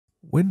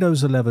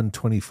Windows 11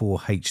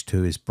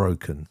 24H2 is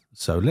broken,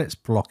 so let's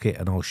block it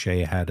and I'll show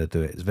you how to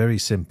do it. It's very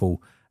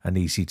simple and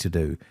easy to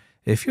do.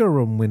 If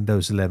you're on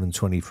Windows 11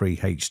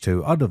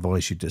 23H2, I'd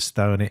advise you to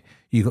stay on it.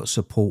 You've got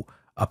support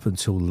up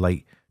until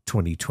late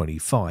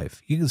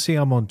 2025. You can see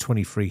I'm on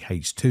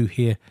 23H2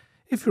 here.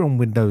 If you're on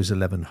Windows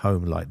 11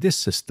 Home like this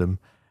system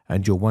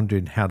and you're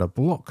wondering how to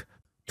block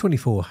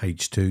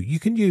 24H2, you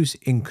can use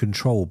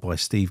InControl by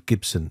Steve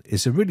Gibson.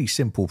 It's a really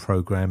simple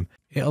program.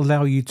 It'll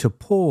allow you to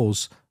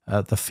pause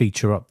the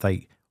feature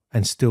update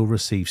and still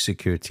receive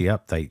security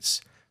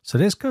updates. So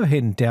let's go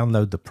ahead and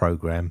download the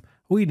program.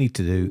 All you need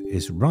to do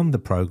is run the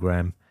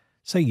program,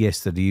 say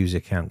yes to the user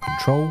account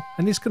control,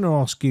 and it's going to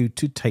ask you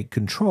to take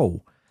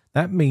control.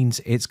 That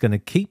means it's going to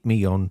keep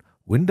me on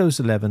Windows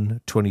 11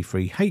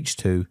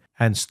 23H2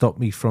 and stop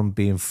me from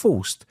being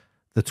forced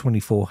the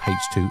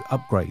 24H2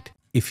 upgrade.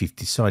 If you've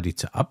decided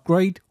to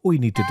upgrade, all you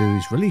need to do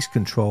is release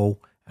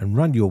control and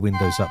run your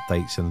Windows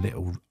updates and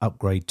it'll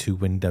upgrade to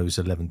Windows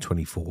 11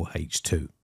 24H2.